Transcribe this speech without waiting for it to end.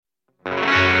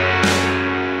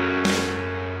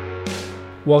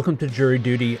Welcome to Jury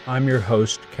Duty. I'm your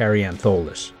host, Carrie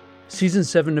Antholis. Season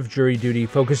 7 of Jury Duty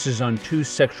focuses on 2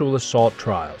 sexual assault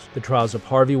trials, the trials of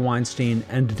Harvey Weinstein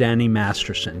and Danny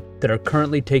Masterson, that are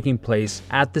currently taking place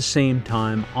at the same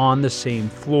time on the same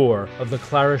floor of the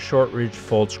Clara Shortridge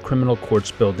Foltz Criminal Courts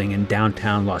building in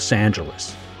downtown Los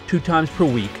Angeles. 2 times per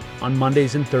week, on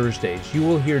Mondays and Thursdays, you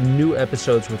will hear new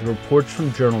episodes with reports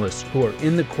from journalists who are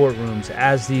in the courtrooms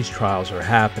as these trials are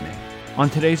happening. On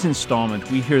today's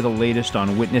installment, we hear the latest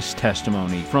on witness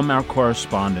testimony from our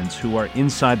correspondents who are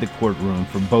inside the courtroom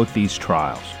for both these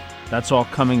trials. That's all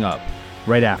coming up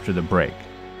right after the break.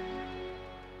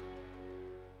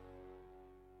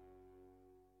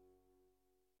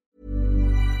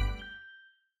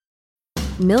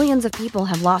 Millions of people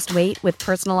have lost weight with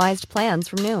personalized plans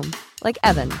from Noom. Like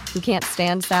Evan, who can't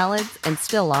stand salads and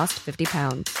still lost 50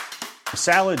 pounds.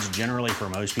 Salads generally for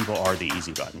most people are the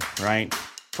easy button, right?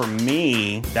 For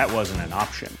me, that wasn't an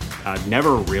option. I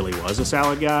never really was a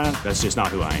salad guy. That's just not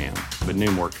who I am. But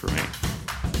Noom worked for me.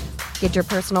 Get your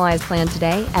personalized plan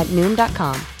today at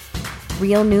Noom.com.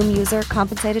 Real Noom user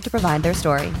compensated to provide their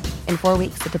story. In 4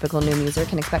 weeks, the typical Noom user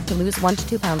can expect to lose 1 to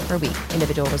 2 pounds per week.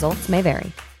 Individual results may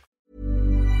vary.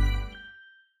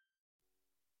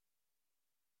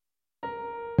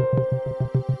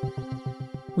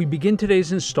 We begin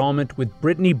today's installment with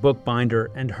Brittany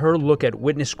Bookbinder and her look at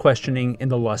witness questioning in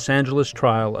the Los Angeles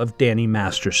trial of Danny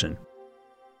Masterson.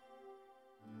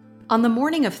 On the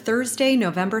morning of Thursday,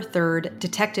 November 3rd,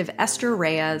 Detective Esther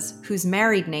Reyes, whose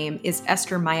married name is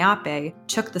Esther Mayape,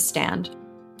 took the stand.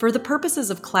 For the purposes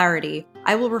of clarity,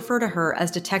 I will refer to her as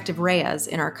Detective Reyes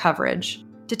in our coverage.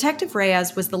 Detective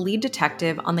Reyes was the lead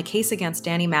detective on the case against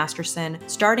Danny Masterson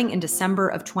starting in December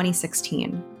of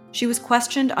 2016. She was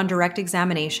questioned on direct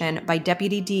examination by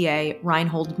Deputy DA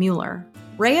Reinhold Mueller.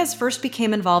 Reyes first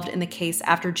became involved in the case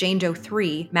after Jane Doe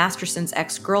 3, Masterson's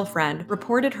ex-girlfriend,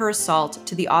 reported her assault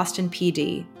to the Austin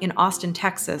PD in Austin,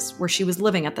 Texas, where she was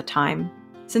living at the time.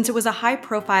 Since it was a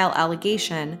high-profile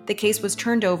allegation, the case was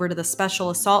turned over to the Special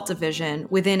Assault Division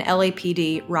within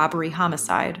LAPD Robbery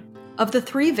Homicide. Of the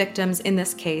 3 victims in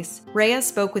this case, Reyes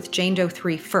spoke with Jane Doe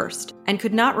 3 first, and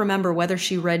could not remember whether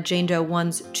she read Jane Doe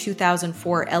 1's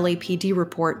 2004 LAPD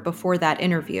report before that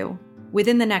interview.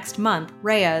 Within the next month,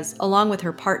 Reyes, along with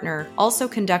her partner, also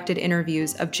conducted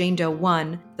interviews of Jane Doe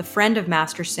 1, the friend of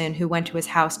Masterson who went to his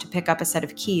house to pick up a set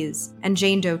of keys, and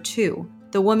Jane Doe 2,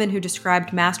 the woman who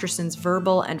described Masterson's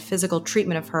verbal and physical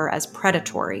treatment of her as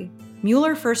predatory.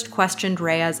 Mueller first questioned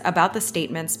Reyes about the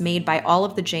statements made by all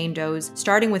of the Jane Does,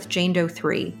 starting with Jane Doe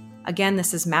 3. Again,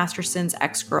 this is Masterson's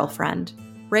ex-girlfriend.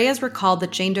 Reyes recalled that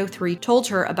Jane Doe 3 told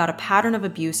her about a pattern of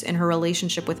abuse in her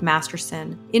relationship with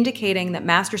Masterson, indicating that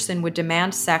Masterson would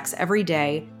demand sex every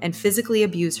day and physically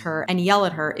abuse her and yell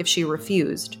at her if she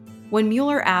refused. When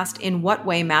Mueller asked in what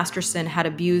way Masterson had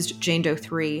abused Jane Doe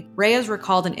 3, Reyes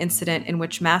recalled an incident in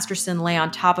which Masterson lay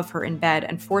on top of her in bed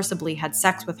and forcibly had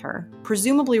sex with her,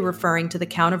 presumably referring to the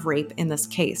count of rape in this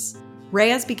case.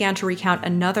 Reyes began to recount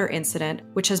another incident,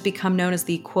 which has become known as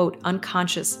the, quote,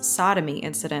 unconscious sodomy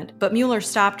incident, but Mueller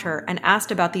stopped her and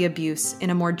asked about the abuse in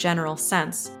a more general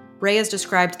sense. Reyes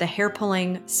described the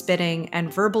hair-pulling, spitting,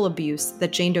 and verbal abuse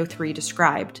that Jane Doe 3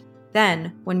 described.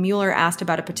 Then, when Mueller asked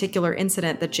about a particular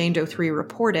incident that Jane Doe 3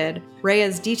 reported,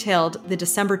 Reyes detailed the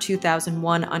December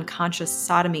 2001 unconscious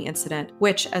sodomy incident,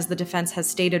 which, as the defense has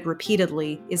stated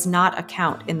repeatedly, is not a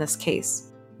count in this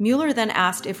case. Mueller then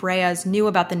asked if Reyes knew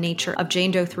about the nature of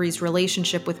Jane Doe 3's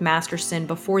relationship with Masterson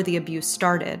before the abuse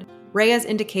started. Reyes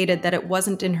indicated that it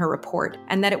wasn't in her report,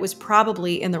 and that it was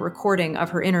probably in the recording of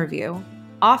her interview.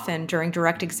 Often, during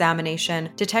direct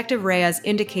examination, Detective Reyes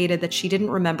indicated that she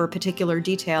didn't remember particular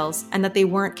details and that they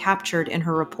weren't captured in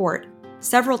her report.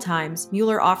 Several times,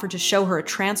 Mueller offered to show her a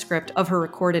transcript of her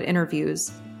recorded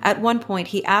interviews. At one point,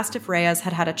 he asked if Reyes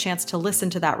had had a chance to listen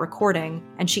to that recording,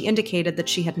 and she indicated that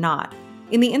she had not.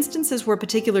 In the instances where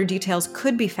particular details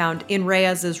could be found in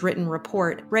Reyes's written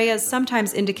report, Reyes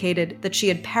sometimes indicated that she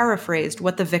had paraphrased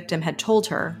what the victim had told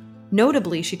her.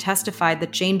 Notably, she testified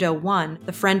that Jane Doe 1,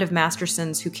 the friend of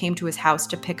Masterson's who came to his house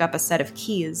to pick up a set of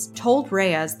keys, told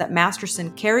Reyes that Masterson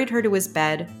carried her to his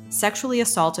bed, sexually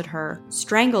assaulted her,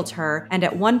 strangled her, and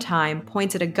at one time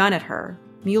pointed a gun at her.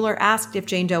 Mueller asked if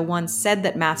Jane Doe 1 said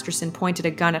that Masterson pointed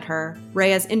a gun at her.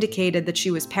 Reyes indicated that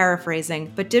she was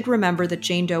paraphrasing, but did remember that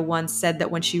Jane Doe 1 said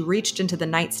that when she reached into the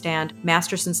nightstand,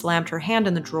 Masterson slammed her hand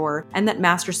in the drawer, and that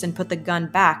Masterson put the gun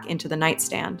back into the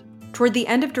nightstand. Toward the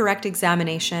end of direct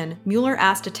examination, Mueller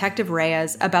asked Detective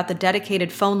Reyes about the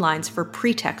dedicated phone lines for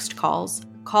pretext calls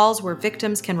where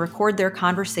victims can record their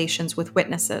conversations with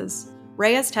witnesses.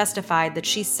 Reyes testified that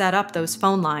she set up those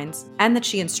phone lines and that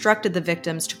she instructed the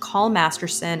victims to call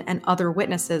Masterson and other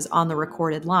witnesses on the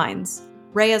recorded lines.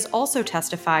 Reyes also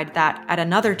testified that, at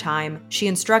another time, she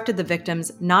instructed the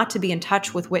victims not to be in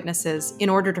touch with witnesses in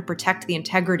order to protect the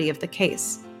integrity of the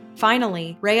case.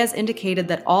 Finally, Reyes indicated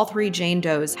that all three Jane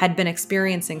Does had been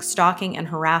experiencing stalking and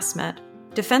harassment.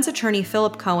 Defense attorney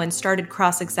Philip Cohen started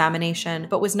cross-examination,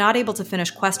 but was not able to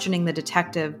finish questioning the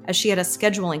detective as she had a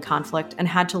scheduling conflict and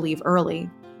had to leave early.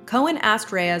 Cohen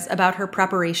asked Reyes about her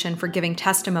preparation for giving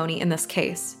testimony in this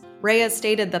case. Reyes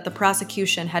stated that the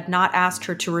prosecution had not asked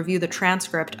her to review the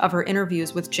transcript of her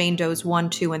interviews with Jane Does 1,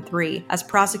 2, and 3, as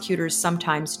prosecutors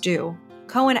sometimes do.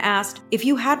 Cohen asked, "If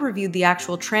you had reviewed the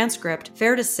actual transcript,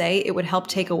 fair to say it would help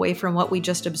take away from what we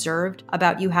just observed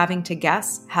about you having to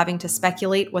guess, having to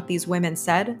speculate what these women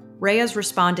said?" Reyes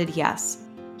responded yes.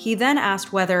 He then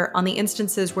asked whether, on the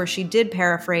instances where she did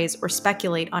paraphrase or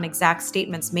speculate on exact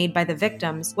statements made by the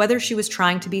victims, whether she was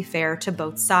trying to be fair to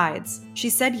both sides. She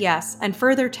said yes, and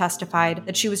further testified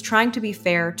that she was trying to be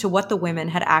fair to what the women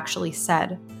had actually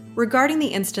said. Regarding the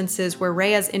instances where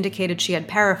Reyes indicated she had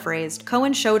paraphrased,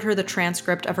 Cohen showed her the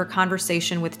transcript of her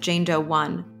conversation with Jane Doe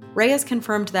 1. Reyes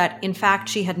confirmed that, in fact,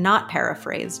 she had not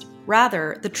paraphrased.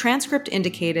 Rather, the transcript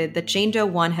indicated that Jane Doe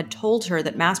 1 had told her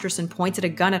that Masterson pointed a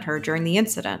gun at her during the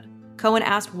incident. Cohen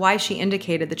asked why she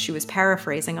indicated that she was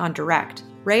paraphrasing on direct.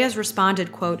 Reyes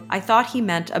responded, quote, "I thought he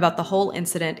meant about the whole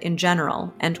incident in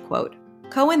general," end quote.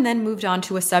 Cohen then moved on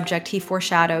to a subject he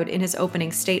foreshadowed in his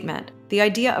opening statement, the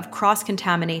idea of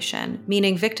cross-contamination,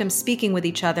 meaning victims speaking with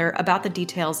each other about the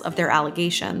details of their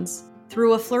allegations.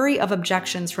 Through a flurry of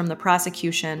objections from the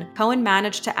prosecution, Cohen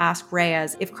managed to ask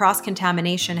Reyes if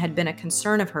cross-contamination had been a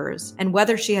concern of hers and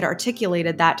whether she had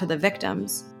articulated that to the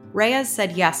victims. Reyes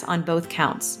said yes on both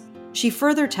counts. She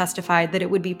further testified that it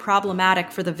would be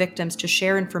problematic for the victims to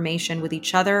share information with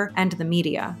each other and the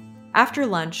media. After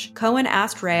lunch, Cohen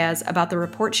asked Reyes about the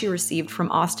report she received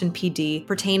from Austin PD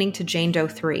pertaining to Jane Doe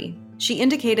 3. She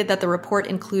indicated that the report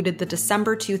included the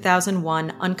December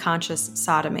 2001 unconscious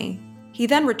sodomy. He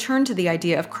then returned to the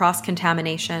idea of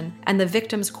cross-contamination and the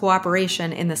victims'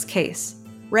 cooperation in this case.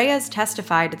 Reyes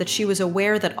testified that she was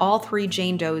aware that all three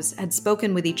Jane Does had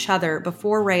spoken with each other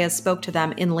before Reyes spoke to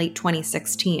them in late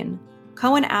 2016.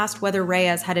 Cohen asked whether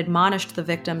Reyes had admonished the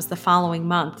victims the following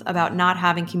month about not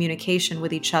having communication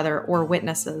with each other or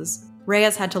witnesses.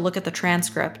 Reyes had to look at the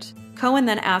transcript. Cohen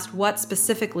then asked what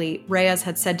specifically Reyes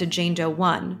had said to Jane Doe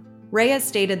 1. Reyes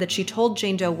stated that she told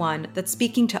Jane Doe 1 that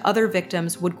speaking to other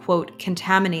victims would, quote,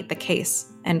 contaminate the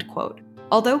case, end quote.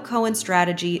 Although Cohen's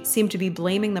strategy seemed to be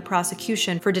blaming the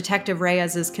prosecution for Detective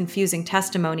Reyes's confusing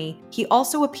testimony, he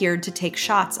also appeared to take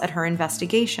shots at her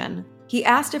investigation. He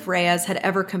asked if Reyes had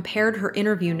ever compared her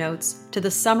interview notes to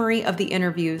the summary of the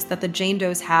interviews that the Jane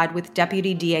Does had with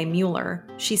Deputy DA Mueller.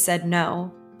 She said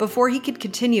no. Before he could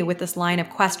continue with this line of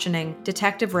questioning,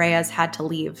 Detective Reyes had to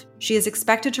leave. She is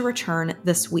expected to return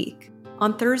this week.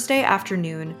 On Thursday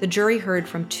afternoon, the jury heard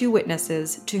from two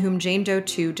witnesses to whom Jane Doe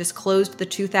 2 disclosed the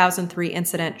 2003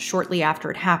 incident shortly after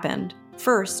it happened.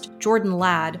 First, Jordan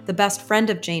Ladd, the best friend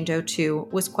of Jane Doe 2,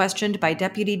 was questioned by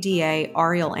Deputy DA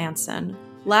Ariel Anson.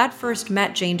 Ladd first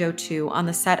met Jane Doe 2 on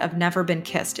the set of Never Been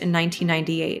Kissed in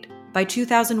 1998. By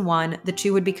 2001, the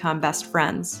two had become best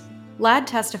friends. Ladd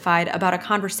testified about a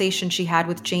conversation she had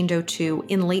with Jane Doe 2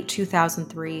 in late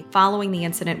 2003 following the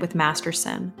incident with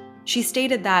Masterson. She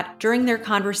stated that, during their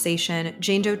conversation,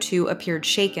 Jane Doe 2 appeared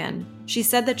shaken. She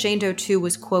said that Jane Doe 2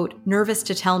 was, quote, nervous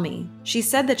to tell me. She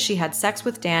said that she had sex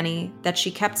with Danny, that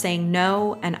she kept saying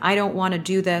no, and I don't want to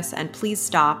do this, and please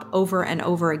stop, over and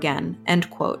over again, end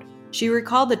quote. She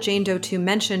recalled that Jane Doe 2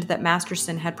 mentioned that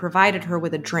Masterson had provided her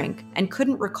with a drink, and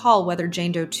couldn't recall whether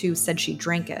Jane Doe 2 said she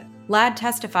drank it. Ladd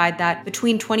testified that,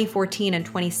 between 2014 and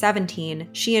 2017,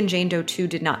 she and Jane Doe 2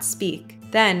 did not speak.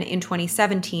 Then, in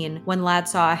 2017, when Ladd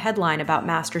saw a headline about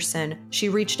Masterson, she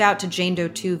reached out to Jane Doe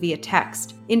 2 via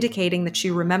text, indicating that she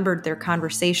remembered their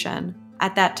conversation.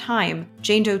 At that time,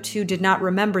 Jane Doe 2 did not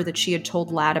remember that she had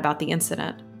told Ladd about the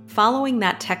incident. Following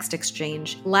that text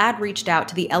exchange, Ladd reached out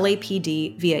to the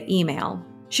LAPD via email.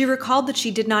 She recalled that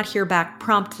she did not hear back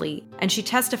promptly, and she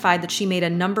testified that she made a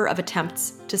number of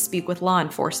attempts to speak with law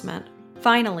enforcement.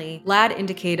 Finally, Ladd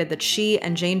indicated that she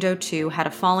and Jane Doe 2 had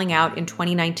a falling out in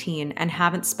 2019 and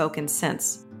haven't spoken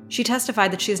since. She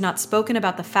testified that she has not spoken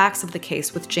about the facts of the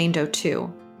case with Jane Doe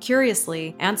 2.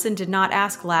 Curiously, Anson did not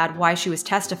ask Ladd why she was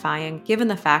testifying, given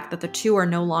the fact that the two are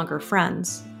no longer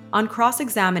friends. On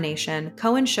cross-examination,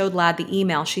 Cohen showed Ladd the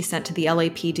email she sent to the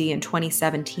LAPD in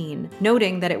 2017,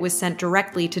 noting that it was sent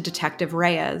directly to Detective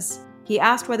Reyes. He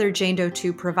asked whether Jane Doe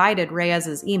 2 provided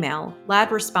Reyes's email.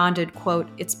 Ladd responded, quote,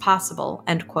 it's possible,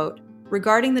 end quote.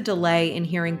 Regarding the delay in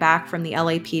hearing back from the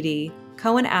LAPD,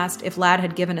 Cohen asked if Ladd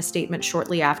had given a statement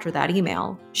shortly after that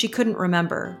email. She couldn't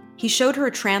remember. He showed her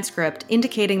a transcript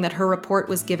indicating that her report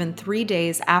was given 3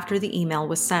 days after the email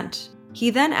was sent. He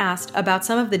then asked about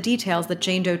some of the details that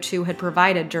Jane Doe 2 had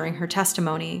provided during her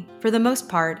testimony. For the most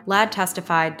part, Ladd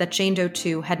testified that Jane Doe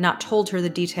 2 had not told her the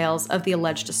details of the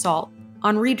alleged assault.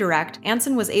 On redirect,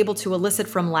 Anson was able to elicit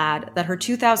from Ladd that her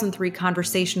 2003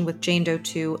 conversation with Jane Doe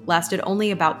 2 lasted only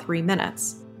about 3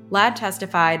 minutes. Ladd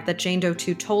testified that Jane Doe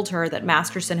 2 told her that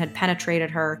Masterson had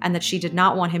penetrated her and that she did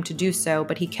not want him to do so,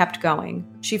 but he kept going.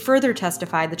 She further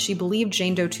testified that she believed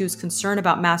Jane Doe 2's concern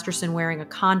about Masterson wearing a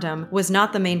condom was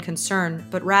not the main concern,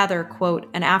 but rather, quote,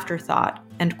 an afterthought,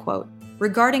 end quote.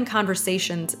 Regarding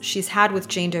conversations she's had with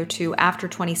Jane Doe 2 after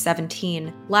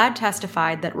 2017, Ladd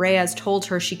testified that Reyes told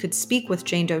her she could speak with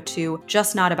Jane Doe 2,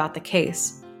 just not about the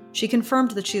case. She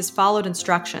confirmed that she has followed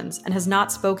instructions and has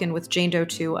not spoken with Jane Doe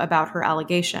 2 about her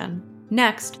allegation.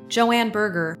 Next, Joanne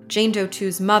Berger, Jane Doe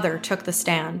 2's mother, took the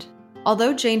stand.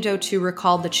 Although Jane Doe 2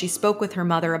 recalled that she spoke with her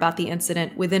mother about the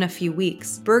incident within a few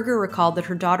weeks, Berger recalled that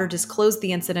her daughter disclosed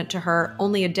the incident to her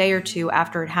only a day or two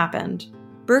after it happened.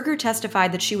 Berger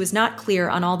testified that she was not clear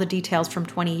on all the details from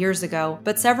 20 years ago,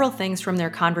 but several things from their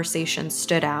conversations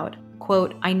stood out.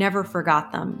 Quote, I never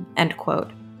forgot them, end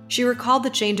quote. She recalled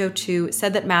that Jane Doe 2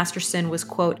 said that Masterson was,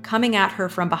 quote, coming at her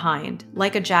from behind,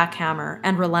 like a jackhammer,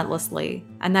 and relentlessly,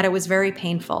 and that it was very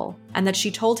painful, and that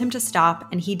she told him to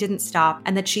stop and he didn't stop,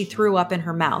 and that she threw up in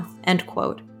her mouth, end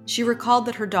quote. She recalled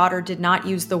that her daughter did not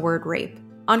use the word rape.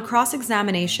 On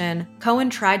cross-examination, Cohen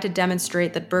tried to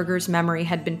demonstrate that Berger's memory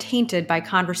had been tainted by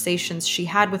conversations she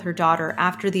had with her daughter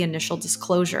after the initial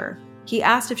disclosure. He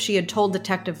asked if she had told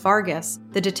Detective Vargas,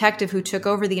 the detective who took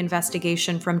over the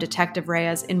investigation from Detective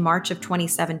Reyes in March of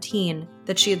 2017,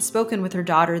 that she had spoken with her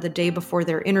daughter the day before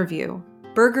their interview.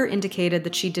 Berger indicated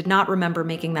that she did not remember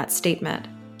making that statement.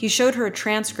 He showed her a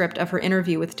transcript of her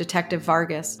interview with Detective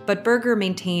Vargas, but Berger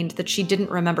maintained that she didn't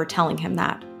remember telling him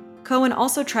that. Cohen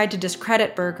also tried to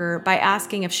discredit Berger by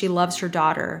asking if she loves her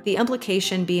daughter, the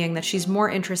implication being that she's more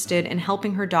interested in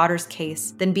helping her daughter's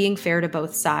case than being fair to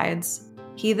both sides.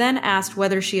 He then asked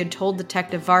whether she had told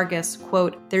Detective Vargas,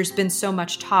 quote, there's been so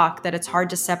much talk that it's hard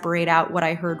to separate out what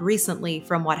I heard recently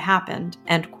from what happened,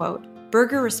 end quote.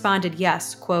 Berger responded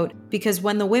yes, quote, because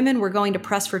when the women were going to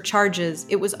press for charges,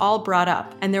 it was all brought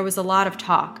up, and there was a lot of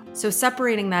talk. So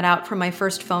separating that out from my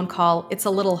first phone call, it's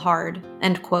a little hard,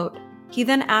 end quote. He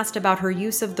then asked about her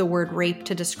use of the word rape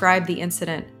to describe the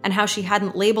incident, and how she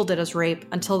hadn't labeled it as rape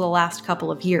until the last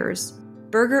couple of years.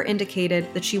 Berger indicated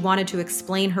that she wanted to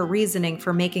explain her reasoning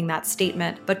for making that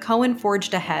statement, but Cohen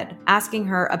forged ahead, asking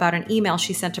her about an email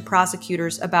she sent to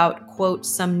prosecutors about, quote,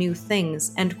 some new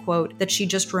things, end quote, that she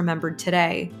just remembered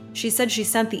today. She said she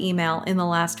sent the email in the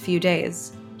last few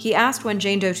days. He asked when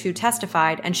Jane Doe 2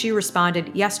 testified, and she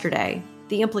responded yesterday,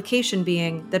 the implication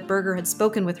being that Berger had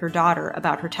spoken with her daughter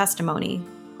about her testimony.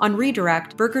 On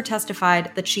redirect, Berger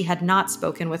testified that she had not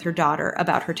spoken with her daughter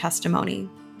about her testimony.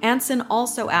 Anson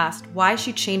also asked why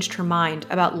she changed her mind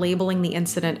about labeling the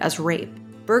incident as rape.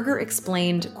 Berger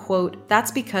explained, quote,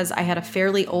 that's because I had a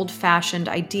fairly old-fashioned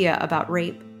idea about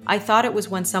rape. I thought it was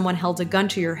when someone held a gun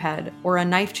to your head or a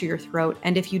knife to your throat,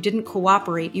 and if you didn't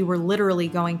cooperate, you were literally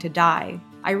going to die.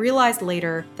 I realized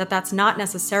later that that's not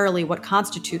necessarily what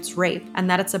constitutes rape, and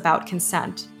that it's about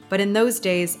consent. But in those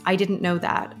days, I didn't know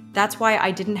that. That's why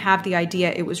I didn't have the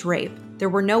idea it was rape. There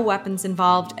were no weapons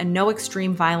involved and no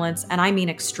extreme violence, and I mean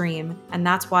extreme, and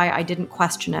that's why I didn't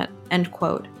question it, end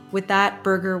quote. With that,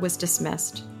 Berger was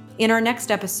dismissed. In our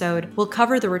next episode, we'll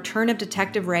cover the return of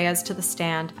Detective Reyes to the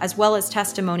stand, as well as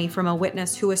testimony from a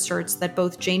witness who asserts that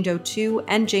both Jane Doe 2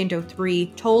 and Jane Doe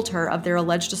 3 told her of their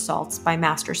alleged assaults by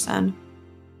Masterson.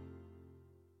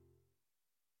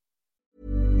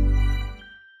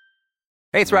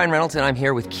 Hey, it's Ryan Reynolds, and I'm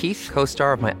here with Keith,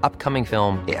 co-star of my upcoming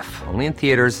film, If, only in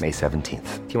theaters May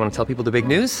 17th. Do you want to tell people the big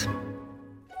news?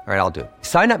 All right, I'll do it.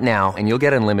 Sign up now and you'll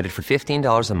get unlimited for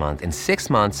 $15 a month and 6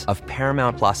 months of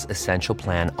Paramount Plus Essential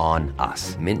Plan on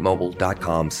us.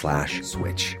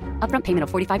 MintMobile.com/switch. Upfront payment of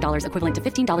 $45 equivalent to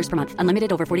 $15 per month.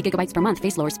 Unlimited over 40 gigabytes per month.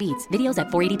 Face lower speeds. Videos at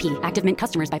 480p. Active Mint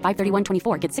customers by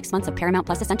 531.24 get 6 months of Paramount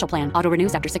Plus Essential Plan. Auto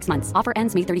renews after 6 months. Offer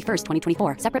ends May 31st,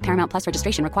 2024. Separate Paramount Plus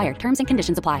registration required. Terms and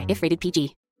conditions apply if rated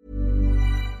PG.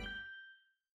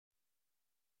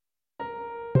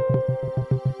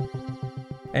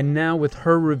 And now, with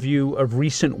her review of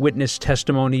recent witness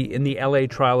testimony in the LA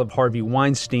trial of Harvey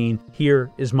Weinstein, here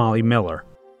is Molly Miller.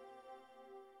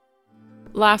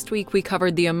 Last week, we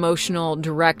covered the emotional,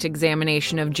 direct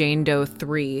examination of Jane Doe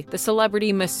 3, the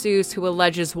celebrity masseuse who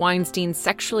alleges Weinstein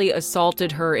sexually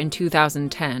assaulted her in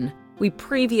 2010. We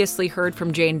previously heard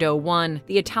from Jane Doe 1,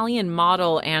 the Italian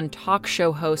model and talk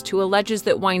show host who alleges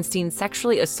that Weinstein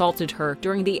sexually assaulted her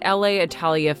during the LA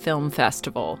Italia Film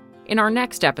Festival. In our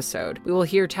next episode, we will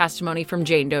hear testimony from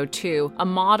Jane Doe 2, a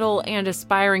model and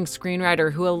aspiring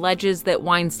screenwriter who alleges that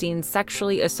Weinstein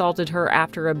sexually assaulted her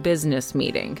after a business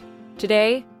meeting.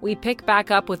 Today, we pick back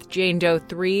up with Jane Doe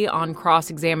 3 on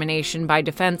cross-examination by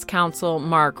defense counsel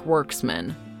Mark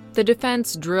Werksman. The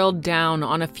defense drilled down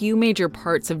on a few major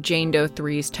parts of Jane Doe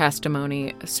 3's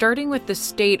testimony, starting with the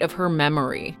state of her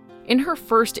memory. In her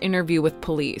first interview with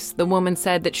police, the woman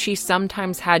said that she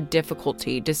sometimes had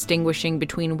difficulty distinguishing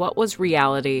between what was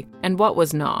reality and what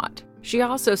was not. She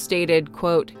also stated,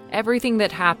 quote, "Everything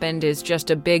that happened is just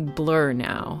a big blur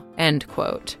now," end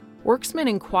quote. Werksman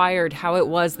inquired how it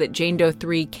was that Jane Doe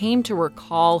 3 came to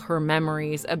recall her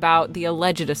memories about the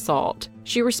alleged assault.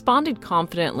 She responded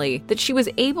confidently that she was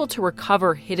able to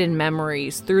recover hidden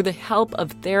memories through the help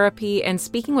of therapy and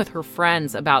speaking with her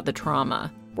friends about the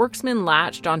trauma. Werksman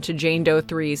latched onto Jane Doe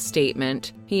 3's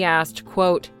statement. He asked,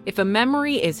 quote, "If a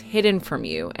memory is hidden from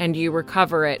you and you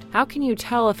recover it, how can you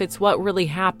tell if it's what really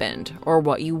happened or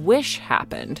what you wish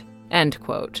happened?" End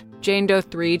quote. Jane Doe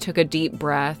 3 took a deep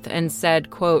breath and said,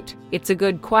 quote, "It's a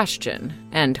good question,"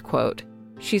 end quote.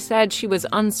 She said she was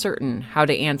uncertain how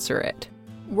to answer it.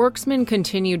 Werksman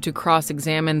continued to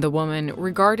cross-examine the woman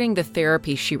regarding the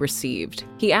therapy she received.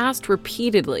 He asked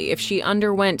repeatedly if she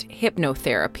underwent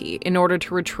hypnotherapy in order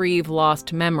to retrieve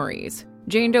lost memories.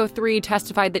 Jane Doe 3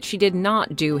 testified that she did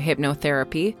not do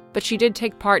hypnotherapy, but she did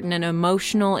take part in an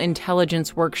emotional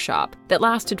intelligence workshop that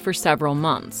lasted for several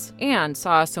months, and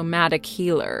saw a somatic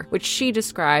healer, which she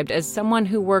described as someone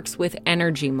who works with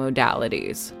energy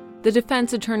modalities. The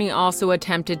defense attorney also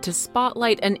attempted to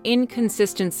spotlight an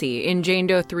inconsistency in Jane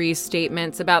Doe 3's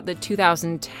statements about the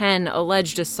 2010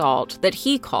 alleged assault that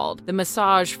he called the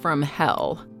massage from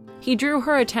hell. He drew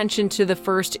her attention to the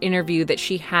first interview that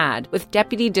she had with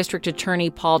Deputy District Attorney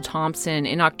Paul Thompson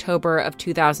in October of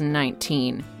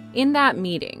 2019. In that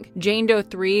meeting, Jane Doe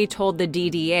 3 told the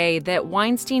DDA that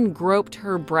Weinstein groped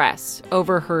her breasts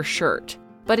over her shirt.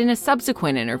 But in a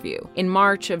subsequent interview, in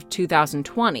March of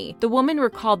 2020, the woman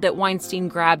recalled that Weinstein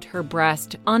grabbed her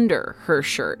breast under her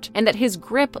shirt and that his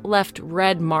grip left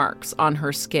red marks on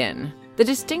her skin. The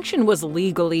distinction was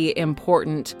legally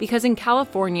important because in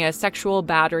California, sexual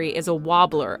battery is a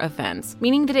wobbler offense,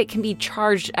 meaning that it can be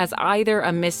charged as either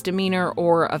a misdemeanor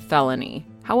or a felony.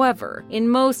 However, in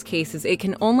most cases, it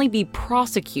can only be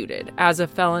prosecuted as a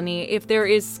felony if there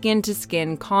is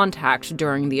skin-to-skin contact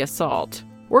during the assault.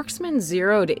 Werksman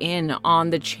zeroed in on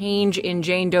the change in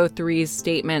Jane Doe 3's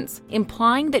statements,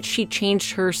 implying that she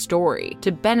changed her story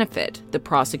to benefit the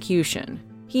prosecution.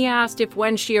 He asked if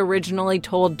when she originally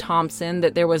told Thompson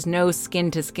that there was no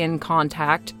skin-to-skin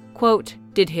contact, quote,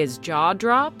 "Did his jaw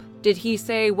drop? Did he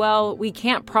say, well, we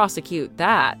can't prosecute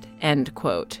that," end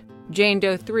quote. Jane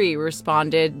Doe 3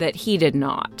 responded that he did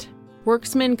not.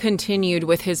 Werksman continued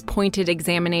with his pointed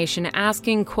examination,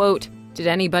 asking, quote, "Did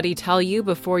anybody tell you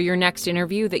before your next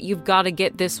interview that you've got to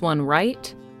get this one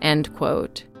right?" End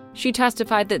quote. She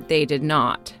testified that they did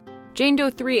not. Jane Doe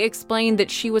 3 explained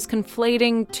that she was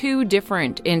conflating two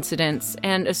different incidents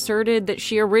and asserted that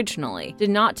she originally did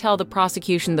not tell the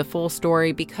prosecution the full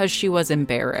story because she was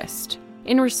embarrassed.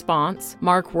 In response,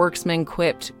 Mark Werksman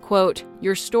quipped, quote,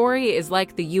 "Your story is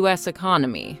like the U.S.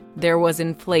 economy. There was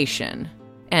inflation,"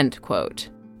 end quote.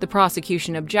 The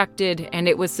prosecution objected, and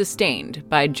it was sustained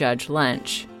by Judge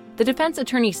Lynch. The defense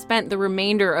attorney spent the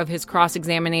remainder of his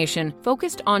cross-examination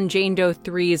focused on Jane Doe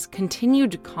 3's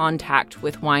continued contact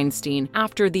with Weinstein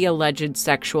after the alleged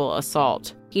sexual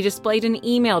assault. He displayed an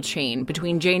email chain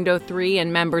between Jane Doe 3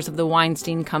 and members of the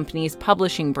Weinstein Company's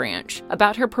publishing branch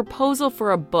about her proposal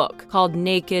for a book called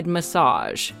Naked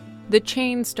Massage. The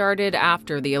chain started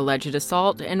after the alleged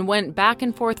assault and went back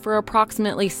and forth for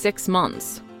approximately 6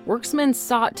 months. Werksman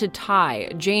sought to tie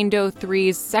Jane Doe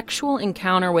 3's sexual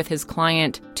encounter with his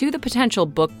client to the potential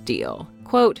book deal.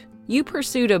 Quote, "You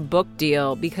pursued a book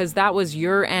deal because that was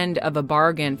your end of a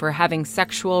bargain for having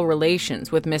sexual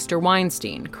relations with Mr.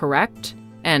 Weinstein, correct?"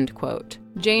 End quote.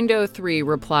 Jane Doe 3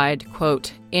 replied,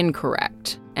 quote,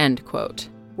 "Incorrect," end quote.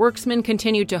 Werksman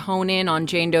continued to hone in on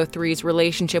Jane Doe 3's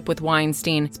relationship with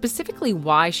Weinstein, specifically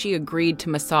why she agreed to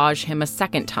massage him a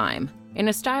second time. In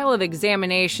a style of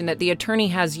examination that the attorney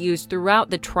has used throughout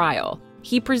the trial,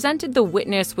 he presented the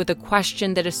witness with a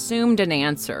question that assumed an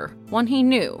answer, one he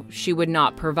knew she would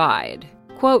not provide.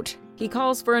 Quote, "He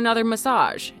calls for another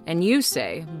massage, and you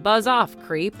say, 'Buzz off,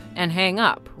 creep,' and hang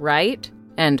up, right?"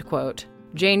 End quote.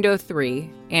 Jane Doe 3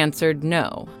 answered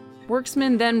no.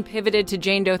 Worksman then pivoted to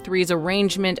Jane Doe 3's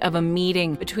arrangement of a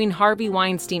meeting between Harvey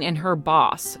Weinstein and her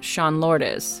boss, Sean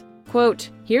Lourdes. Quote,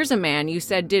 "Here's a man you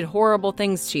said did horrible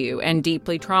things to you and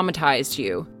deeply traumatized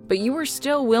you, but you were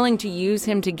still willing to use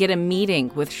him to get a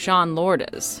meeting with Sean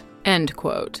Lourdes." End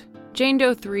quote. Jane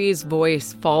Doe 3's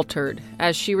voice faltered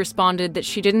as she responded that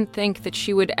she didn't think that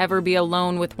she would ever be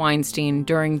alone with Weinstein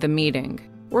during the meeting.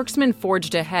 Worksman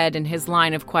forged ahead in his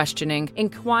line of questioning,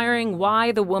 inquiring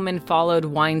why the woman followed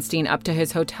Weinstein up to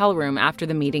his hotel room after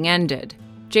the meeting ended.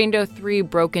 Jane Doe 3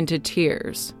 broke into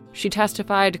tears. She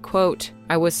testified, quote,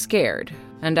 "I was scared,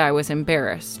 and I was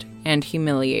embarrassed and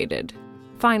humiliated."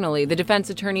 Finally, the defense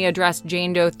attorney addressed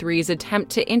Jane Doe 3's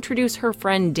attempt to introduce her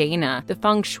friend Dana, the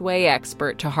feng shui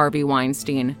expert, to Harvey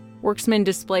Weinstein. Worksman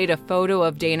displayed a photo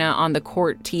of Dana on the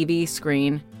court TV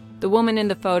screen. The woman in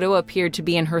the photo appeared to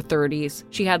be in her 30s.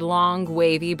 She had long,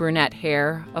 wavy brunette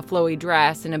hair, a flowy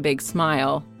dress, and a big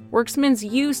smile. Worksman's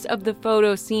use of the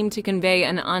photo seemed to convey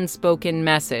an unspoken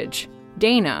message.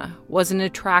 Dana was an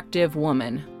attractive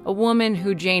woman, a woman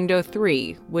who Jane Doe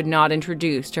 3 would not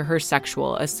introduce to her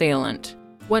sexual assailant.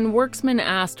 When Worksman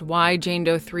asked why Jane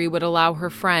Doe 3 would allow her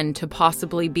friend to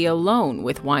possibly be alone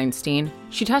with Weinstein,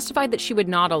 she testified that she would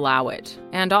not allow it,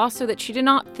 and also that she did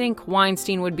not think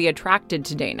Weinstein would be attracted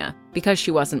to Dana because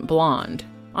she wasn't blonde.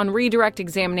 On redirect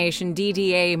examination,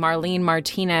 DDA Marlene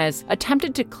Martinez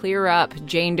attempted to clear up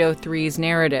Jane Doe 3's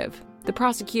narrative. The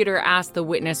prosecutor asked the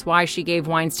witness why she gave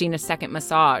Weinstein a second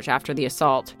massage after the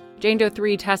assault. Jane Doe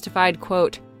 3 testified,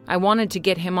 quote, "I wanted to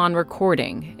get him on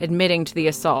recording, admitting to the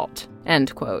assault."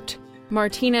 End quote.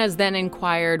 Martinez then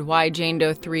inquired why Jane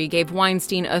Doe 3 gave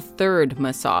Weinstein a third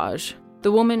massage.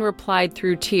 The woman replied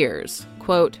through tears,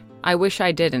 quote, "I wish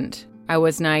I didn't. I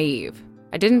was naive.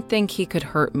 I didn't think he could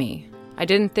hurt me. I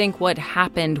didn't think what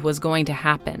happened was going to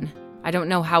happen. I don't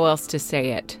know how else to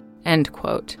say it." End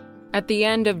quote. At the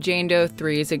end of Jane Doe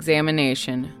 3's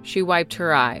examination, she wiped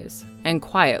her eyes and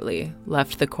quietly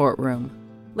left the courtroom.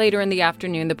 Later in the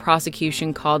afternoon, the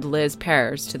prosecution called Liz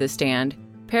Pears to the stand.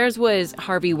 Pears was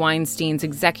Harvey Weinstein's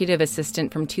executive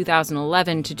assistant from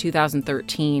 2011 to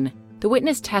 2013. The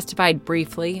witness testified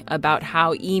briefly about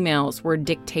how emails were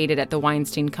dictated at the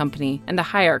Weinstein Company and the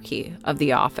hierarchy of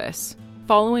the office.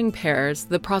 Following Pears,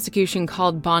 the prosecution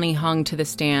called Bonnie Hung to the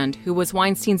stand, who was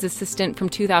Weinstein's assistant from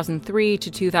 2003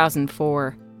 to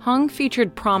 2004. Hung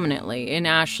featured prominently in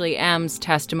Ashley M's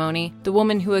testimony, the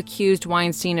woman who accused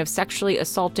Weinstein of sexually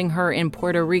assaulting her in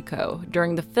Puerto Rico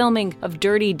during the filming of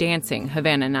Dirty Dancing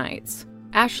Havana Nights.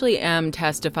 Ashley M.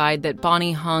 testified that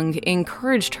Bonnie Hung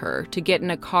encouraged her to get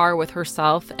in a car with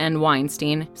herself and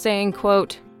Weinstein, saying,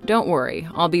 quote, "Don't worry,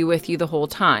 I'll be with you the whole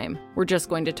time. We're just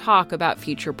going to talk about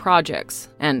future projects,"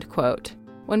 end quote.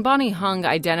 When Bonnie Hung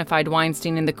identified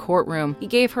Weinstein in the courtroom, he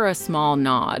gave her a small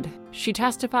nod. She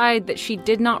testified that she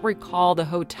did not recall the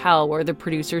hotel where the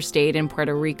producer stayed in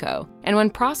Puerto Rico. And when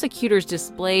prosecutors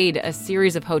displayed a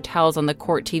series of hotels on the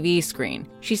court TV screen,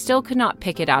 she still could not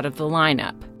pick it out of the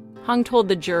lineup. Hung told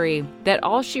the jury that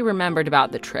all she remembered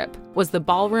about the trip was the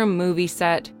ballroom movie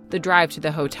set, the drive to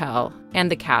the hotel,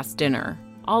 and the cast dinner.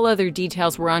 All other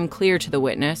details were unclear to the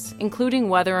witness, including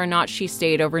whether or not she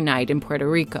stayed overnight in Puerto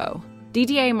Rico.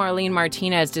 DDA Marlene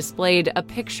Martinez displayed a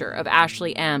picture of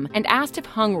Ashley M. and asked if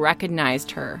Hung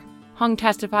recognized her. Hung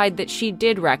testified that she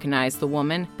did recognize the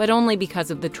woman, but only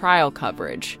because of the trial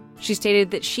coverage. She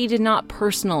stated that she did not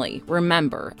personally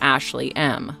remember Ashley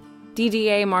M.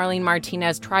 DDA Marlene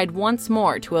Martinez tried once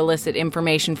more to elicit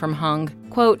information from Hung.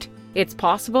 Quote, "It's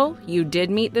possible you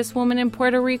did meet this woman in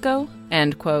Puerto Rico?"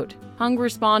 End quote. Hung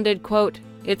responded, quote,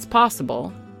 "It's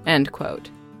possible," end quote.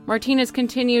 Martinez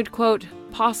continued, quote,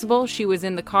 "Possible she was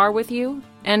in the car with you?"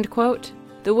 End quote.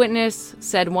 The witness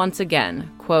said once again,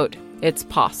 quote, "It's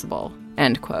possible,"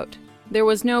 end quote. There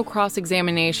was no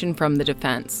cross-examination from the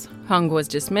defense. Hung was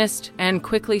dismissed and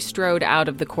quickly strode out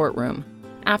of the courtroom.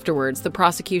 Afterwards, the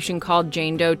prosecution called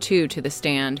Jane Doe 2 to the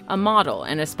stand, a model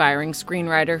and aspiring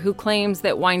screenwriter who claims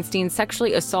that Weinstein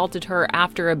sexually assaulted her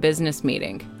after a business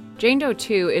meeting. Jane Doe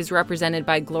 2 is represented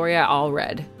by Gloria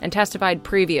Allred and testified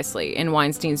previously in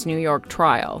Weinstein's New York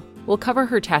trial. We'll cover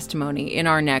her testimony in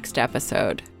our next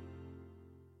episode.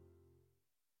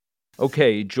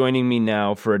 Okay, joining me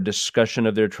now for a discussion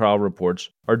of their trial reports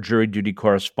are jury duty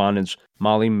correspondents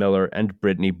Molly Miller and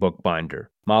Brittany Bookbinder.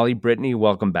 Molly, Brittany,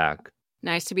 welcome back.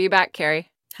 Nice to be back,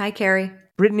 Carrie. Hi, Carrie.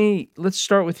 Brittany, let's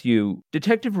start with you.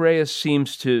 Detective Reyes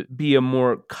seems to be a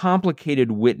more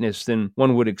complicated witness than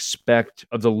one would expect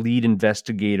of the lead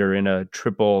investigator in a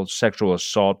triple sexual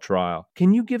assault trial.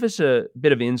 Can you give us a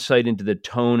bit of insight into the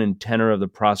tone and tenor of the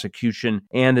prosecution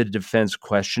and the defense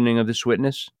questioning of this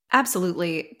witness?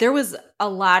 Absolutely. There was a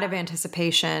lot of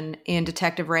anticipation in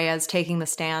Detective Reyes taking the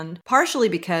stand, partially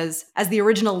because, as the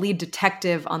original lead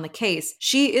detective on the case,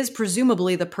 she is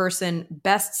presumably the person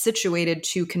best situated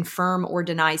to confirm or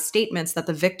deny statements that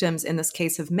the victims in this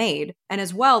case have made. And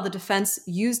as well, the defense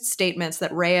used statements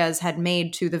that Reyes had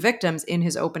made to the victims in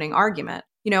his opening argument.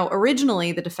 You know,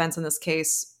 originally the defense in this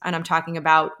case, and I'm talking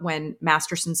about when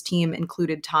Masterson's team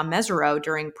included Tom Mesereau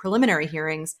during preliminary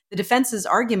hearings, the defense's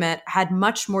argument had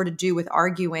much more to do with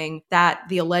arguing that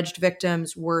the alleged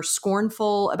victims were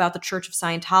scornful about the Church of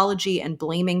Scientology and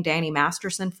blaming Danny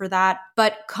Masterson for that.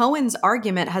 But Cohen's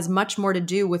argument has much more to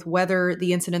do with whether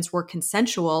the incidents were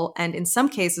consensual and in some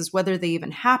cases whether they even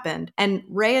happened. And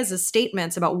Reyes'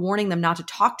 statements about warning them not to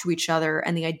talk to each other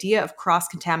and the idea of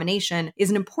cross-contamination is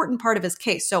an important part of his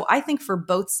case. So I think for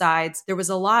both sides, there was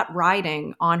a lot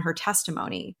riding on her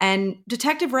testimony. And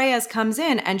Detective Reyes comes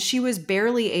in and she was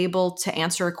barely able to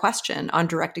answer a question on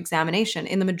direct examination.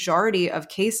 In the majority of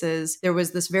cases, there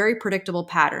was this very predictable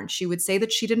pattern. She would say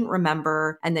that she didn't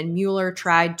remember, and then Mueller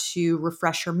tried to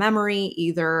refresh her memory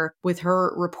either with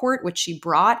her report, which she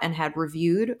brought and had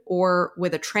reviewed, or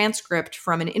with a transcript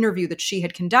from an interview that she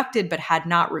had conducted but had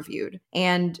not reviewed.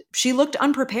 And she looked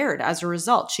unprepared as a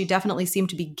result. She definitely seemed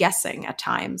to be guessing at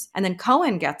times. And then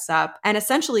Cohen gets up and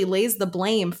essentially lays the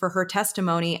blame for her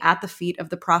testimony at the feet of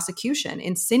the prosecution,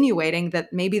 insinuating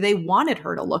that maybe they wanted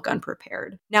her to look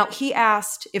unprepared. Now, he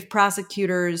asked if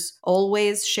prosecutors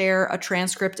always share a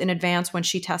transcript in advance when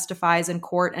she testifies in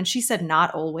court, and she said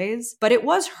not always, but it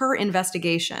was her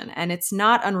investigation, and it's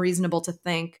not unreasonable to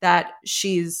think that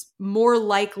she's more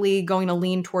likely going to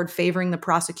lean toward favoring the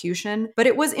prosecution. But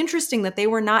it was interesting that they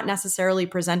were not necessarily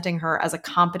presenting her as a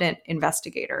competent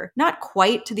investigator. Not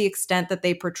quite to the extent that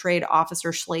they portrayed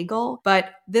Officer Schlegel,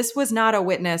 but this was not a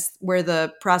witness where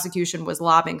the prosecution was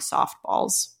lobbing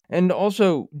softballs. And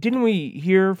also, didn't we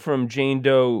hear from Jane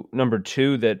Doe number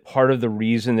 2 that part of the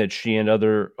reason that she and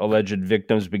other alleged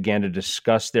victims began to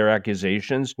discuss their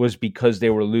accusations was because they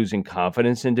were losing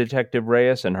confidence in Detective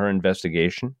Reyes and her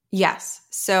investigation? Yes.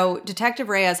 So Detective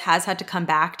Reyes has had to come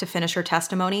back to finish her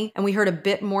testimony. And we heard a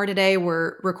bit more today.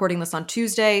 We're recording this on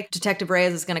Tuesday. Detective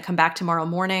Reyes is going to come back tomorrow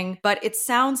morning. But it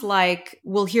sounds like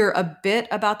we'll hear a bit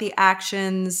about the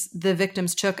actions the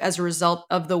victims took as a result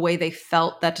of the way they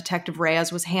felt that Detective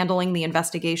Reyes was handling the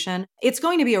investigation. It's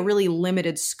going to be a really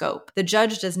limited scope. The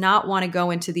judge does not want to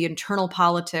go into the internal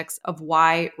politics of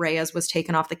why Reyes was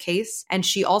taken off the case. And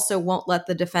she also won't let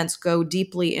the defense go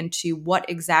deeply into what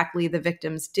exactly the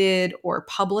victims did or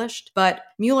published, but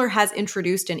Mueller has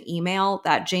introduced an email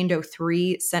that Jane Doe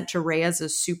 3 sent to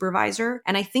Reyes' supervisor,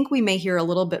 and I think we may hear a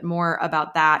little bit more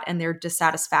about that and their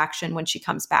dissatisfaction when she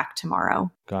comes back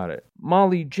tomorrow. Got it.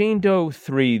 Molly, Jane Doe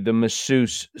 3, the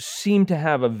masseuse, seemed to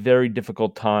have a very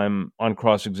difficult time on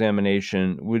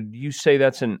cross-examination. Would you say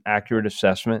that's an accurate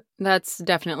assessment? That's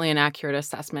definitely an accurate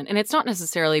assessment. And it's not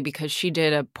necessarily because she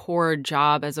did a poor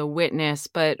job as a witness,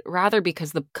 but rather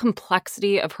because the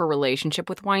complexity of her relationship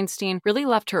with Weinstein really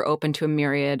left her open to a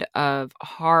myriad of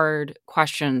hard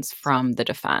questions from the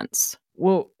defense.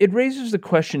 Well, it raises the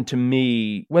question to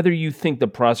me whether you think the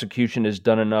prosecution has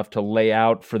done enough to lay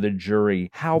out for the jury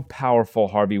how powerful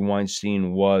Harvey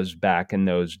Weinstein was back in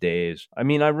those days. I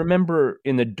mean, I remember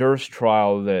in the Durst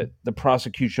trial that the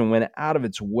prosecution went out of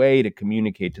its way to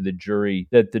communicate to the jury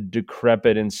that the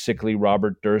decrepit and sickly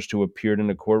Robert Durst who appeared in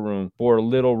the courtroom bore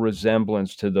little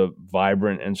resemblance to the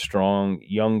vibrant and strong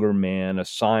younger man, a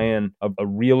scion of a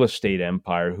real estate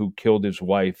empire who killed his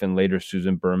wife and later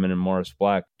Susan Berman and Morris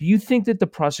Black. Do you think that the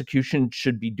prosecution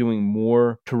should be doing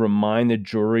more to remind the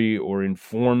jury or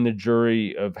inform the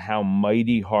jury of how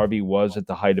mighty Harvey was at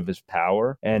the height of his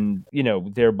power and,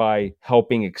 thereby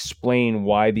helping explain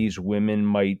why these women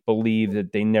might believe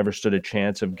that they never stood a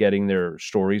chance of getting their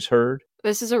stories heard?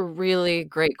 This is a really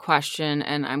great question,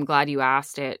 and I'm glad you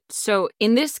asked it. So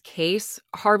in this case,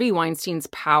 Harvey Weinstein's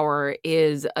power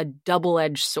is a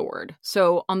double-edged sword.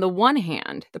 So on the one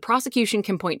hand, the prosecution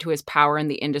can point to his power in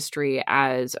the industry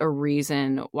as a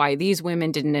reason why these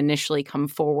women didn't initially come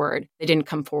forward. They didn't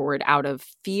come forward out of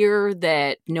fear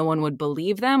that no one would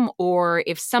believe them, or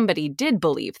if somebody did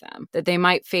believe them, that they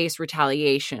might face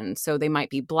retaliation. So they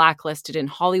might be blacklisted in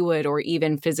Hollywood or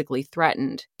even physically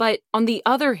threatened. But on the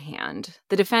other hand, hand,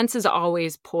 the defense is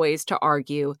always poised to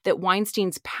argue that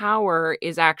Weinstein's power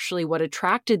is actually what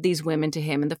attracted these women to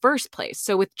him in the first place.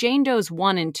 So with Jane Doe's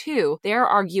 1 and 2, they're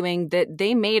arguing that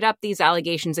they made up these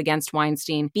allegations against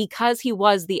Weinstein because he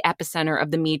was the epicenter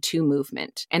of the Me Too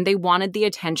movement, and they wanted the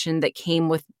attention that came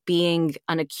with being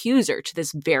an accuser to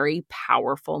this very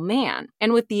powerful man.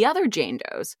 And with the other Jane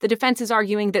Does, the defense is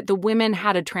arguing that the women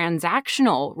had a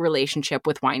transactional relationship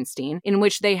with Weinstein in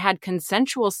which they had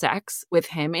consensual sex with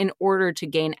him in order to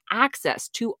gain access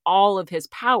to all of his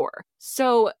power.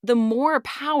 So the more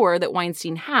power that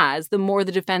Weinstein has, the more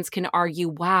the defense can argue,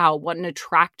 wow, what an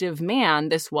attractive man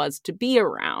this was to be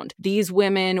around. These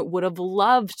women would have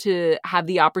loved to have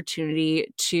the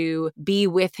opportunity to be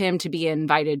with him, to be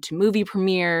invited to movie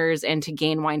premieres, and to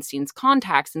gain Weinstein's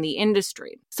contacts in the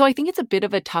industry. So I think it's a bit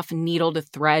of a tough needle to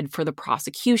thread for the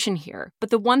prosecution here. But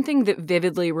the one thing that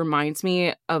vividly reminds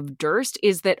me of Durst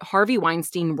is that Harvey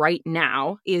Weinstein right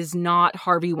now is not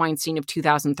Harvey Weinstein of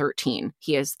 2013.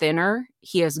 He is thinner.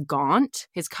 He is gaunt.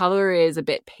 His color is a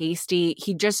bit pasty.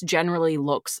 He just generally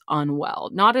looks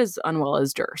unwell. Not as unwell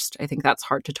as Durst. I think that's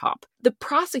hard to top. The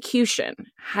prosecution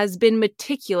has been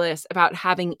meticulous about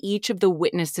having each of the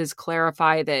witnesses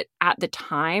clarify that at the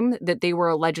time that they were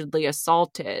allegedly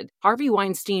assaulted, Harvey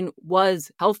Weinstein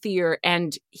was healthier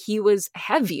and he was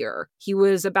heavier. He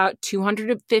was about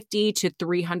 250 to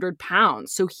 300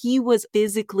 pounds. So he was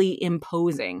physically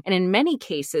imposing. And in many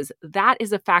cases, that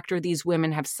is a factor these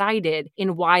women have cited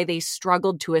in why they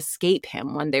struggled to escape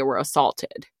him when they were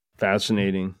assaulted.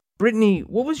 Fascinating. Brittany,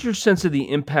 what was your sense of the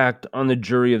impact on the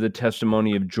jury of the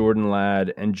testimony of Jordan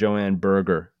Ladd and Joanne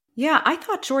Berger? Yeah, I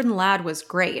thought Jordan Ladd was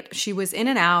great. She was in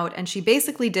and out, and she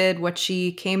basically did what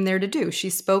she came there to do. She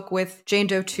spoke with Jane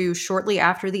Doe 2 shortly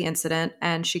after the incident,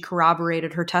 and she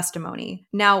corroborated her testimony.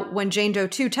 Now, when Jane Doe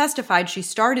 2 testified, she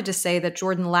started to say that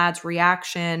Jordan Ladd's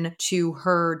reaction to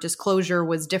her disclosure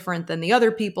was different than the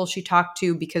other people she talked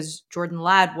to because Jordan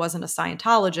Ladd wasn't a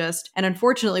Scientologist. And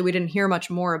unfortunately, we didn't hear much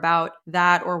more about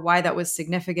that or why that was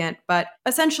significant. But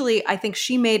essentially, I think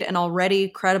she made an already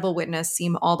credible witness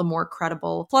seem all the more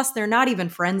credible. Plus, they're not even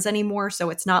friends anymore, so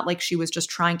it's not like she was just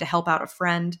trying to help out a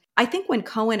friend. I think when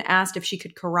Cohen asked if she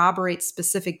could corroborate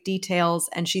specific details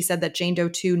and she said that Jane Doe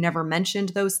 2 never mentioned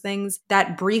those things,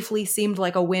 that briefly seemed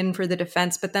like a win for the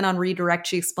defense. But then on redirect,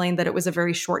 she explained that it was a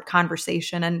very short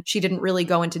conversation and she didn't really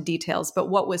go into details. But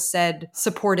what was said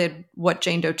supported what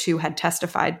Jane Doe 2 had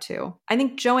testified to. I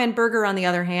think Joanne Berger, on the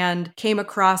other hand, came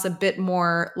across a bit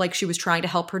more like she was trying to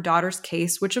help her daughter's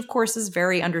case, which of course is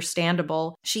very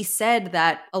understandable. She said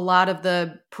that a lot of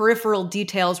the peripheral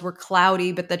details were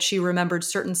cloudy, but that she remembered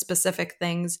certain specific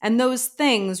things. And those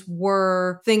things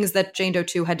were things that Jane Doe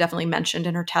 2 had definitely mentioned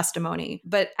in her testimony.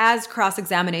 But as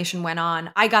cross-examination went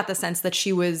on, I got the sense that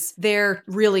she was there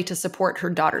really to support her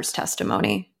daughter's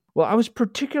testimony. Well, I was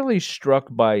particularly struck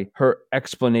by her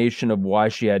explanation of why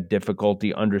she had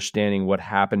difficulty understanding what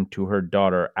happened to her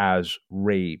daughter as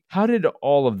rape. How did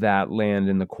all of that land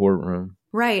in the courtroom?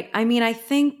 Right. I mean, I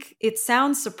think it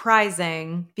sounds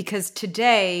surprising because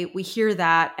today we hear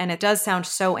that and it does sound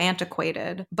so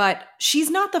antiquated, but she's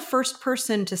not the first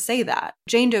person to say that.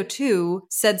 Jane Doe 2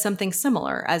 said something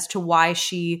similar as to why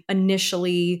she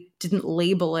initially didn't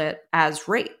label it as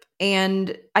rape.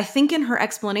 And I think in her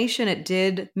explanation, it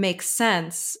did make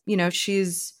sense. You know,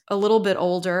 she's a little bit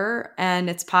older, and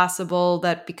it's possible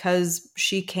that because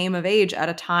she came of age at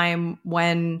a time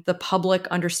when the public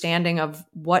understanding of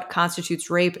what constitutes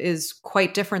rape is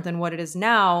quite different than what it is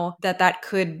now, that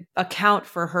could account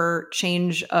for her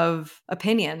change of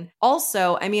opinion.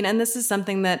 Also, I mean, and this is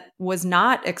something that was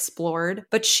not explored,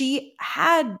 but she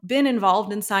had been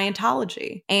involved in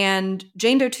Scientology. And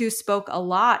Jane Doe 2 spoke a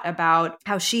lot about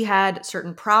how she had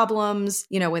certain problems,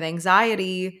 you know, with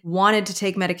anxiety, wanted to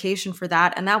take medication for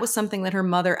that. And that was something that her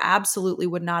mother absolutely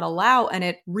would not allow. And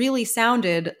it really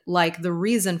sounded like the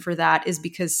reason for that is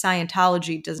because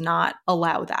Scientology does not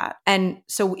allow that. And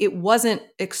so it wasn't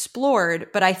explored,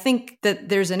 but I think that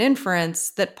there's an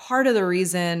inference that part of the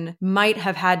reason might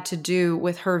have had to do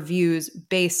with her views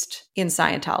based in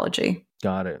Scientology.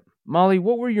 Got it. Molly,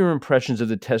 what were your impressions of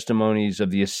the testimonies of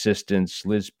the assistants,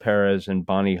 Liz Perez and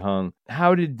Bonnie Hung?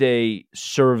 How did they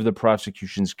serve the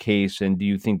prosecution's case, and do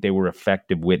you think they were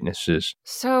effective witnesses?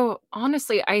 So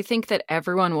honestly, I think that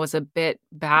everyone was a bit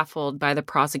baffled by the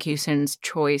prosecution's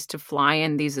choice to fly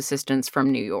in these assistants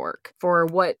from New York for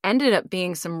what ended up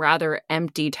being some rather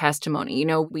empty testimony. You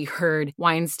know, we heard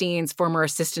Weinstein's former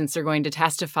assistants are going to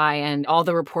testify, and all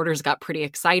the reporters got pretty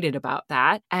excited about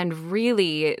that. And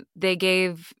really, they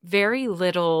gave very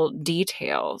little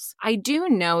details. I do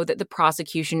know that the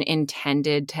prosecution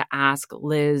intended to ask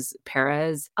Liz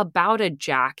Perez about a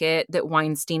jacket that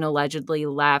Weinstein allegedly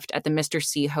left at the Mr.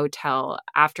 C hotel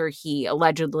after he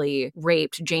allegedly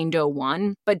raped Jane Doe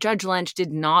 1, but Judge Lynch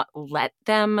did not let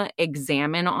them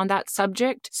examine on that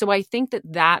subject. So I think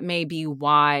that may be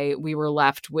why we were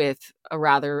left with a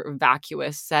rather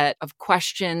vacuous set of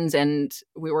questions, and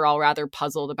we were all rather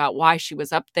puzzled about why she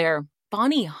was up there.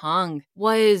 Bonnie Hung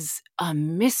was a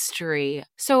mystery.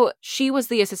 So she was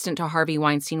the assistant to Harvey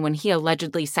Weinstein when he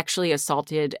allegedly sexually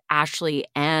assaulted Ashley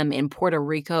M. in Puerto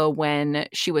Rico when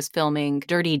she was filming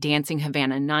Dirty Dancing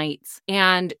Havana Nights.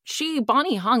 And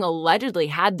Bonnie Hung allegedly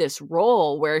had this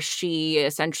role where she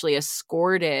essentially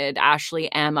escorted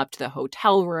Ashley M. up to the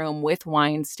hotel room with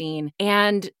Weinstein.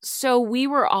 And so we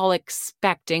were all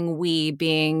expecting, we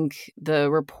being the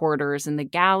reporters in the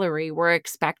gallery, were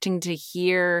expecting to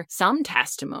hear some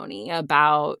testimony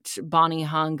about Bonnie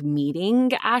Hung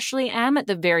meeting Ashley M. at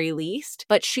the very least,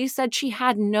 but she said she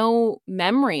had no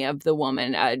memory of the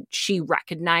woman. She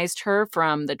recognized her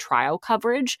from the trial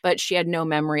coverage, but she had no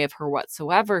memory of her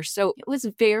whatsoever. So it was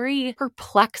very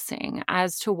perplexing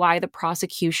as to why the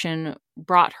prosecution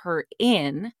brought her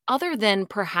in, other than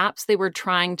perhaps they were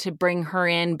trying to bring her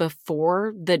in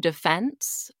before the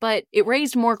defense, but it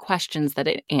raised more questions than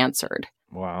it answered.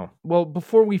 Wow. Well,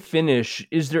 before we finish,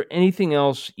 is there anything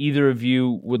else either of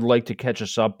you would like to catch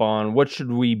us up on? What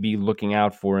should we be looking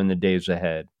out for in the days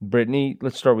ahead? Brittany,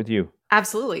 let's start with you.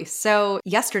 Absolutely. So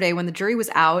yesterday, when the jury was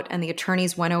out and the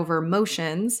attorneys went over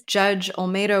motions, Judge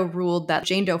Olmedo ruled that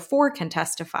Jane Doe 4 can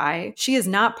testify. She is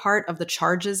not part of the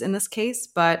charges in this case,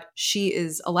 but she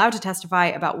is allowed to testify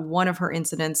about one of her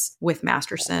incidents with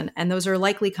Masterson, and those are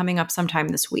likely coming up sometime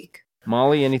this week.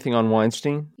 Molly, anything on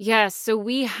Weinstein? Yes, so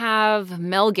we have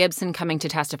Mel Gibson coming to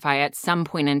testify at some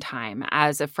point in time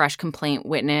as a fresh complaint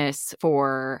witness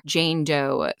for Jane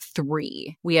Doe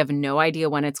 3. We have no idea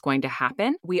when it's going to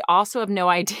happen. We also have no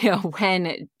idea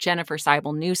when Jennifer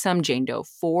Seibel Newsome, Jane Doe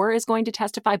 4, is going to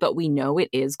testify, but we know it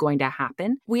is going to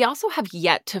happen. We also have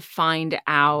yet to find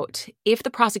out if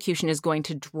the prosecution is going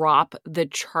to drop the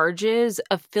charges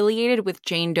affiliated with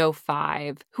Jane Doe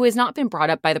 5, who has not been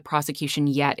brought up by the prosecution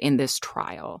yet in this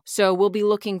trial. So we'll be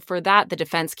looking for that. The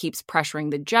defense keeps pressuring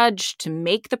the judge to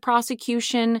make the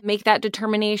prosecution make that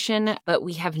determination, but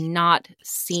we have not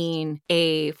seen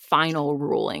a final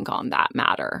ruling on that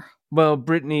matter. Well,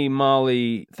 Brittany,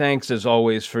 Molly, thanks as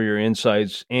always for your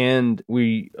insights. And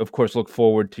we, of course, look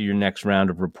forward to your next round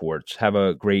of reports. Have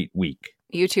a great week.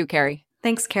 You too, Carrie.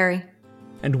 Thanks, Carrie.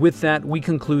 And with that, we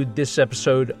conclude this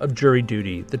episode of Jury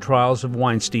Duty, the trials of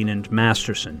Weinstein and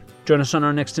Masterson. Join us on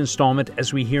our next installment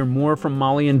as we hear more from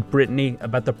Molly and Brittany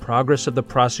about the progress of the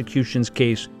prosecution's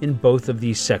case in both of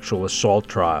these sexual assault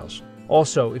trials.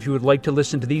 Also, if you would like to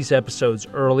listen to these episodes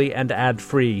early and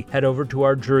ad-free, head over to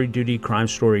our Jury Duty Crime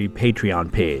Story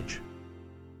Patreon page.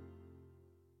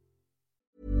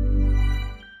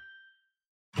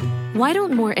 Why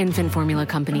don't more infant formula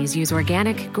companies use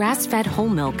organic, grass-fed whole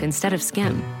milk instead of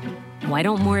skim? Why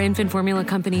don't more infant formula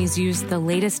companies use the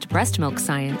latest breast milk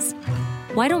science?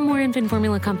 Why don't more infant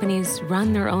formula companies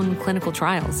run their own clinical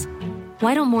trials?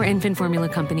 Why don't more infant formula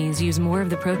companies use more of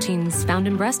the proteins found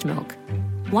in breast milk?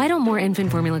 Why don't more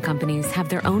infant formula companies have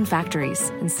their own factories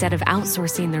instead of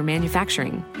outsourcing their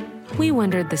manufacturing? We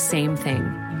wondered the same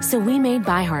thing. So we made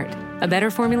ByHeart, a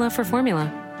better formula for formula.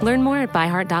 Learn more at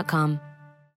byheart.com.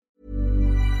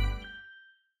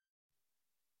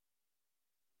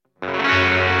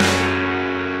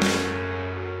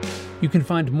 You can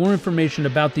find more information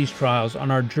about these trials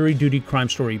on our Jury Duty Crime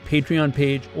Story Patreon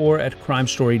page or at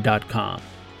crimestory.com.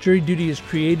 Jury Duty is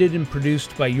created and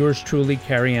produced by yours truly,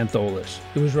 Carrie Antholis.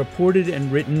 It was reported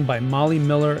and written by Molly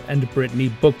Miller and Brittany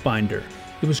Bookbinder.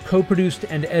 It was co-produced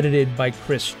and edited by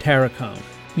Chris Tarracone.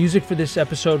 Music for this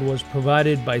episode was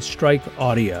provided by Strike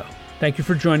Audio. Thank you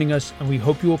for joining us, and we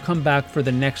hope you will come back for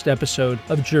the next episode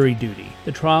of Jury Duty,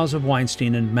 the trials of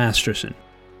Weinstein and Masterson.